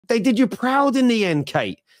They did you proud in the end,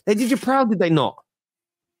 Kate. They did you proud, did they not?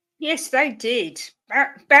 Yes, they did.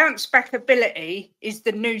 Bounce back ability is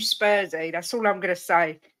the new Spursy. That's all I'm going to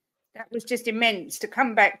say. That was just immense to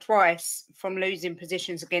come back twice from losing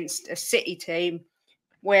positions against a City team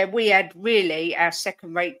where we had really our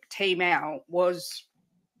second-rate team out was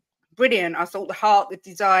brilliant. I thought the heart, the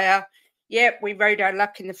desire. Yep, we rode our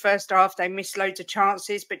luck in the first half. They missed loads of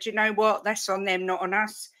chances, but you know what? That's on them, not on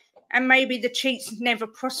us. And maybe the cheats never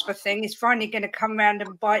prosper thing is finally going to come round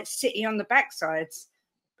and bite City on the backsides,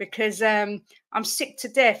 because I'm sick to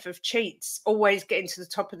death of cheats always getting to the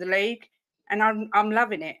top of the league, and I'm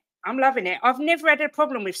loving it. I'm loving it. I've never had a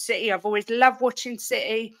problem with City. I've always loved watching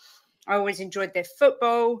City. I always enjoyed their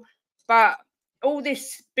football, but all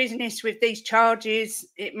this business with these charges,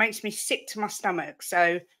 it makes me sick to my stomach.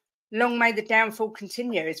 So long may the downfall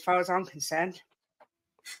continue, as far as I'm concerned.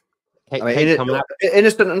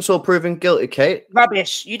 Innocent until proven guilty, Kate.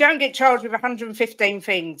 Rubbish. You don't get charged with 115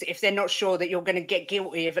 things if they're not sure that you're going to get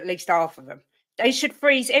guilty of at least half of them. They should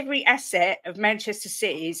freeze every asset of Manchester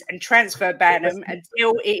City's and transfer ban them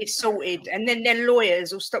until it is sorted, and then their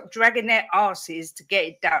lawyers will stop dragging their arses to get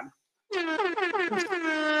it done.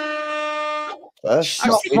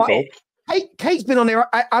 Kate's been on there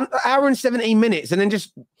an hour and 17 minutes and then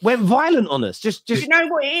just went violent on us. Just You know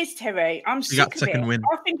what it is, Terry? I'm sick of it.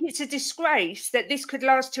 I think it's a disgrace that this could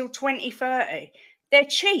last till 2030. They're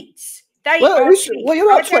cheats. Well,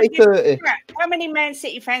 you're at 2030. How many Man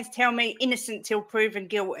City fans tell me innocent till proven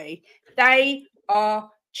guilty? They are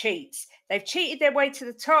cheats. They've cheated their way to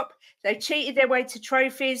the top. They've cheated their way to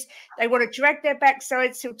trophies. They want to drag their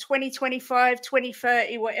backsides till 2025,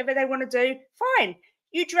 2030, whatever they want to do. Fine.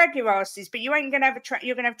 You drag your asses, but you ain't going to have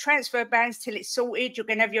you're going to have transfer bans till it's sorted. You're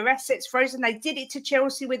going to have your assets frozen. They did it to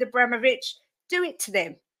Chelsea with Abramovich. Do it to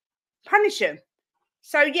them. Punish them.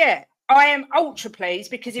 So, yeah, I am ultra pleased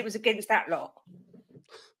because it was against that lot.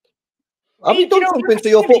 Have you done something to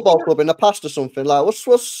your football club in the past or something? Like, what's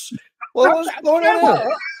going on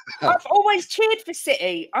here? I've always cheered for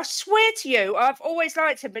City. I swear to you, I've always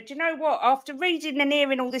liked them. But you know what? After reading and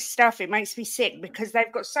hearing all this stuff, it makes me sick because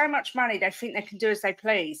they've got so much money, they think they can do as they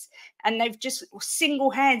please. And they've just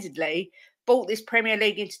single-handedly brought this Premier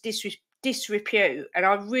League into disrepute. And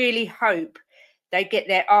I really hope they get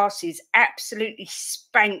their arses absolutely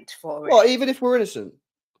spanked for it. What, even if we're innocent?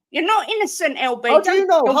 You're not innocent, LB. How do you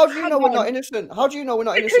know? How do you know we're not innocent? How do you know we're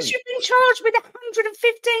not innocent? Because you've been charged with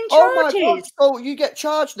 115 charges. Oh my God. So you get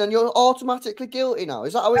charged, then you're automatically guilty now.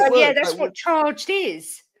 Is that how it works? Yeah, that's what charged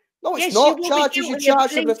is. No, it's not. Charges, you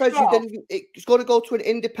charge with offence, then it's got to go to an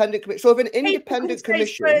independent commission. So if an independent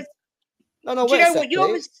commission... No, wait a sec.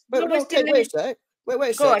 Wait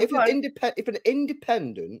a sec. If an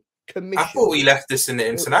independent commission... I thought we left this in the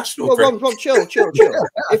international... Ron, chill.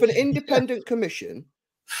 If an independent commission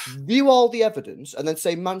view all the evidence and then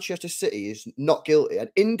say Manchester City is not guilty, an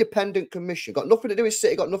independent commission, got nothing to do with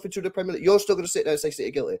City, got nothing to do with the Premier League, you're still going to sit there and say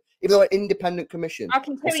City guilty, even though an independent commission... I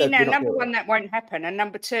can tell you now, number one, that won't happen, and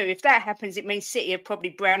number two, if that happens, it means City have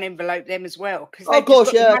probably brown envelope them as well. Oh, of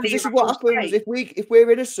course, yeah, because this is what happens if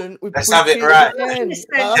we're innocent. Let's have it right.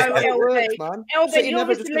 Elbert, you're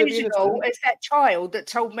as delusional as that child that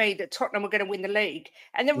told me that Tottenham were going to win the league.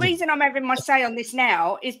 And the reason I'm having my say on this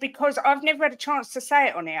now is because I've never had a chance to say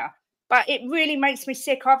it on here. But it really makes me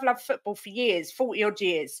sick. I've loved football for years, 40-odd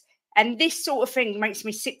years. And this sort of thing makes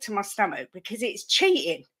me sick to my stomach because it's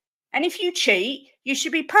cheating. And if you cheat, you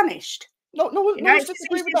should be punished. No one's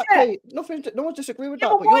disagreeing with that, Kate. No one's disagreeing with that.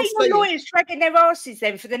 But why are your lawyers dragging their asses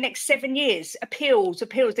then for the next 7 years? Appeals. They're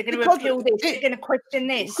going to appeal this. They're going to question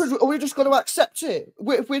this. Because we're just going to accept it.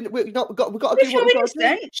 We've got to do what we've got to do.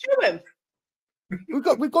 Show them.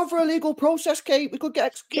 We've gone for a legal process, Kate. We could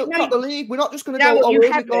get the league. We're not just going to go, here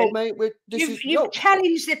we go, mate. You've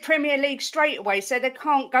challenged the Premier League straight away, so they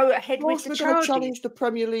can't go ahead with the charges. We're going to challenge the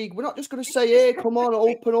Premier League. We're not just going to say, hey, come on,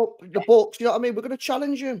 open up the books. You know what I mean? We're going to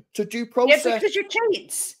challenge them to due process. Yeah, because you're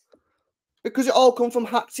cheats. Because it all come from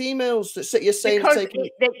hacked emails that City are saying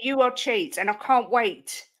that you are cheats, and I can't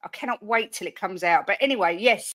wait. I cannot wait till it comes out. But anyway, yes.